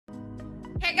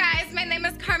Hey guys, my name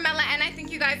is Carmela and I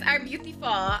think you guys are beautiful.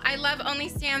 I love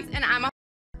OnlyStans and I'm a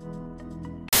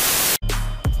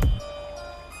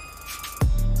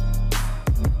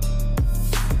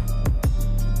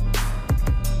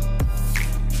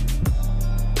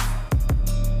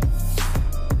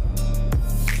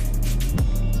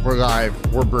We're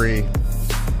live. We're Bree.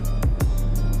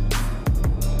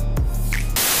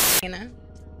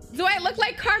 Do I look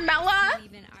like Carmela?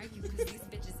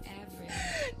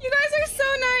 You guys are so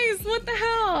nice. What the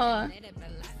hell?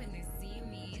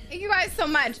 Thank you guys so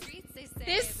much.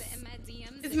 This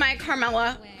is my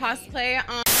Carmela cosplay.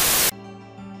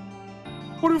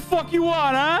 What the fuck you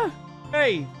want, huh?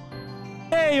 Hey,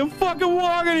 I'm fucking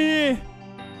walking here.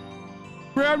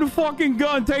 Grab the fucking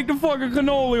gun. Take the fucking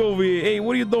cannoli over here. Hey,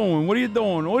 what are you doing? What are you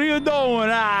doing? What are you doing?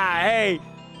 Ah, hey,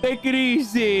 take it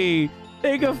easy.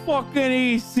 Take it fucking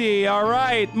easy, all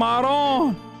right,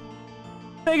 Maron?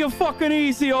 Take it fucking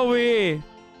easy over here.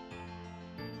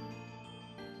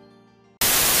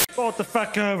 Fold the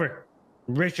fuck over.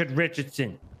 Richard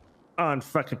Richardson on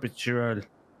fucking Patrol.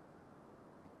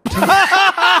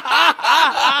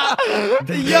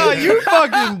 Yo, you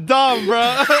fucking dumb,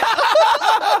 bro.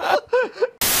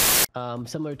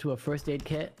 Similar to a first aid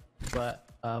kit, but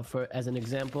as an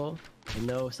example, I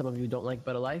know some of you don't like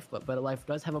Better Life, but Better Life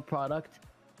does have a product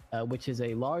which is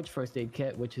a large first aid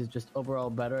kit, which is just overall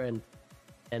better and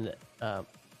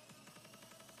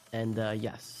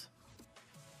yes.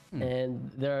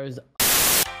 And there's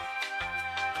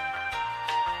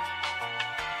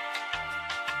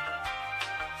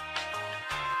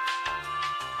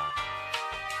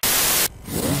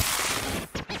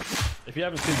If you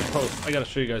haven't seen the post, I gotta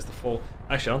show you guys the full.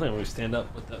 Actually, I don't think I'm gonna stand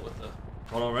up with that.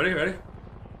 Hold on, ready?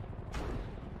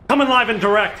 Coming live and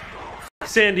direct,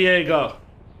 San Diego.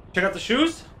 Check out the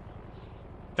shoes.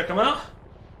 Check them out.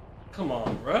 Come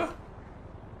on, bruh.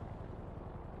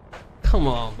 Come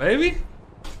on, baby.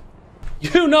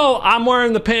 You know I'm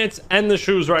wearing the pants and the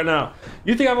shoes right now.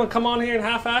 You think I'm gonna come on here and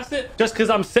half-ass it just because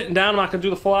I'm sitting down? I'm not gonna do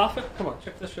the full outfit. Come on,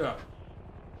 check this shit out.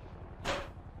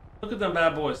 Look at them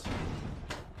bad boys.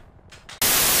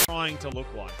 Trying to look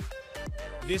like.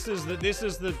 This is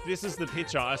the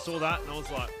picture. I saw that and I was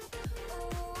like,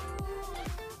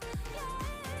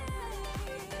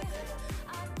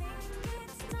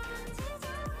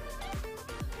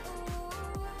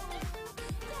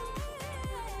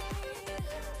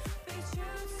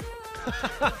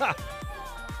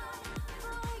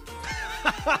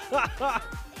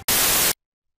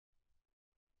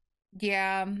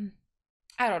 Yeah,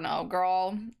 I don't know,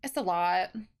 girl. It's a lot.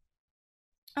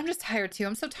 I'm just tired too.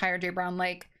 I'm so tired, Jay Brown.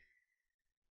 Like,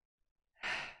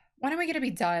 when am I gonna be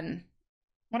done?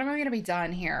 When am I gonna be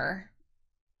done here?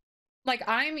 Like,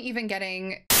 I'm even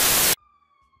getting.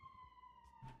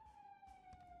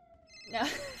 No. Oh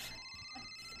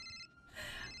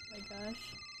my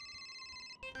gosh.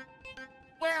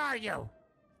 Where are you?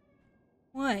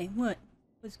 Why? What?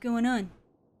 What's going on?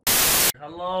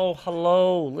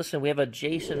 Hello. Listen, we have a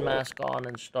Jason mask on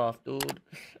and stuff, dude.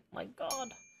 My God.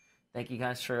 Thank you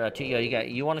guys for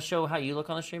you want to show how you look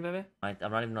on the stream, baby? I'm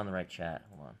not even on the right chat.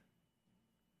 Hold on.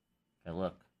 Okay,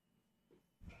 look.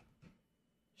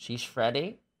 She's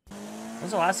Freddy. When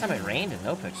was the last time it rained in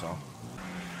NoPixel?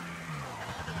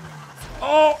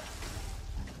 Oh!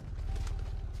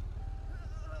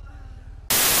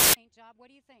 Paint job. What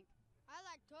do you think? I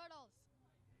like turtles.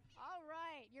 All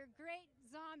right, you're great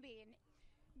zombie.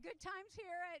 Good times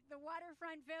here at the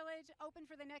Waterfront Village, open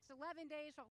for the next 11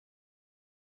 days.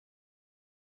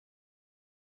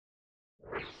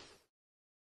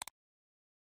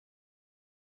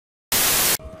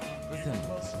 Listen,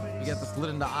 you got the slit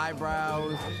in the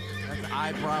eyebrows. That's the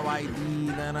eyebrow ID,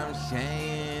 you know what I'm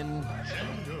saying?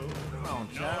 Come on,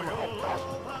 child.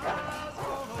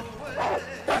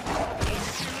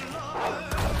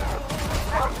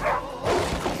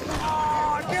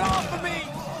 Oh, get off of me!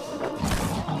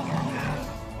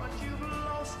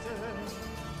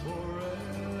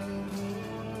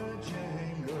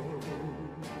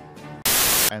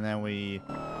 And then we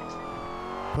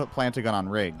put plant a gun on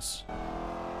Riggs.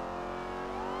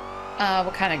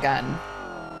 What kind of gun?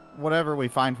 Whatever we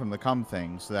find from the cum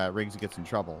thing so that Riggs gets in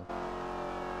trouble.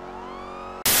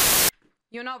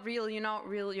 You're not real, you're not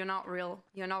real, you're not real,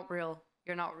 you're not real,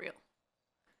 you're not real.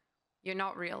 You're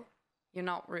not real. You're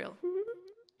not real.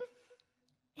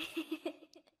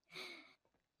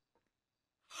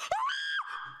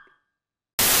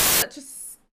 Such a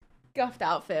scuffed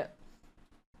outfit.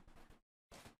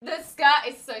 The scut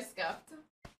is so scuffed.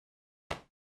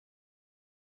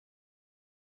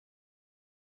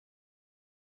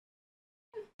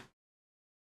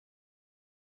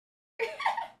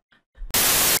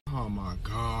 Oh my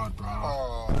god, bro.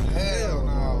 Oh, hell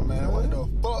no, man. What the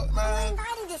fuck, man?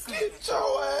 Get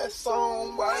your ass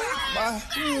on, boy. Bye.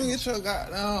 You get your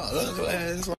goddamn ugly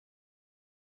ass on.